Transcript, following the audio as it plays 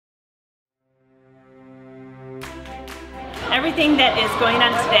Everything that is going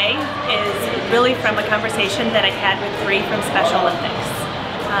on today is really from a conversation that I had with Bree from Special Olympics.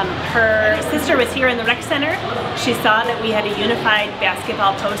 Her sister was here in the rec center. She saw that we had a unified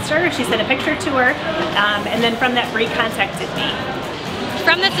basketball poster. She sent a picture to her, and then from that Bree contacted me.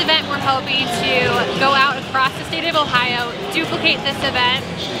 From this event, we're hoping to go out across the state of Ohio, duplicate this event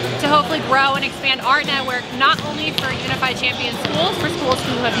to hopefully grow and expand our network, not only for Unified Champion schools, for schools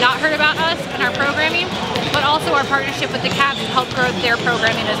who have not heard about us and our programming, but also our partnership with the Cavs to help grow their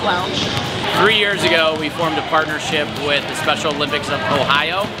programming as well. 3 years ago, we formed a partnership with the Special Olympics of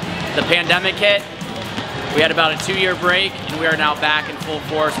Ohio. The pandemic hit. We had about a 2-year break, and we are now back in full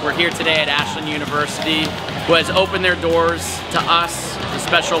force. We're here today at Ashland University, who has opened their doors to us, the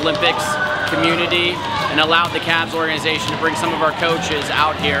Special Olympics community, and allowed the Cavs organization to bring some of our coaches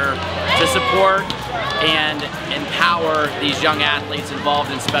out here to support and empower these young athletes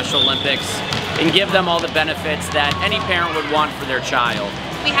involved in Special Olympics and give them all the benefits that any parent would want for their child.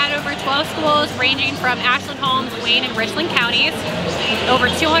 We had over 12 schools ranging from Ashland, Holmes, Wayne, and Richland counties, over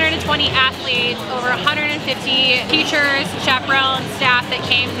 220 athletes, over 150 teachers, chaperones, staff that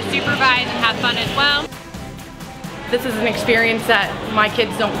came to supervise and have fun as well. This is an experience that my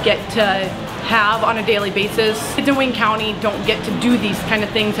kids don't get to have on a daily basis. Kids in Wayne County don't get to do these kind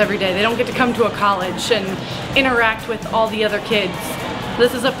of things every day. They don't get to come to a college and interact with all the other kids.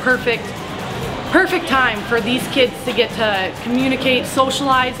 This is a perfect time for these kids to get to communicate,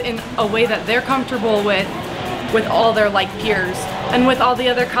 socialize in a way that they're comfortable with all their like peers and with all the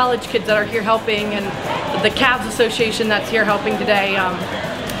other college kids that are here helping and the Cavs Association that's here helping today.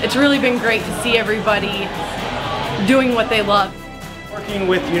 It's really been great to see everybody doing what they love. Working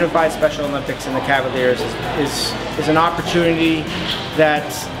with Unified Special Olympics and the Cavaliers is an opportunity that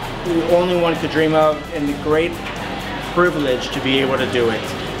only one could dream of, and the great privilege to be able to do it.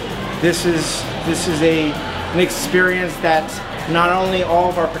 This is an experience that not only all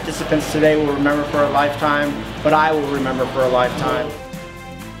of our participants today will remember for a lifetime, but I will remember for a lifetime.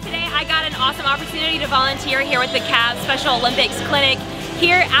 Today I got an awesome opportunity to volunteer here with the Cavs Special Olympics Clinic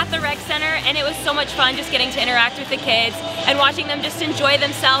here at the Rec Center, and it was so much fun just getting to interact with the kids and watching them just enjoy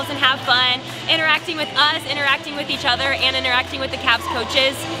themselves and have fun, interacting with us, interacting with each other, and interacting with the Cavs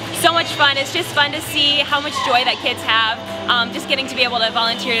coaches. So much fun. It's just fun to see how much joy that kids have. Just getting to be able to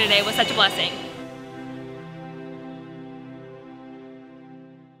volunteer today was such a blessing.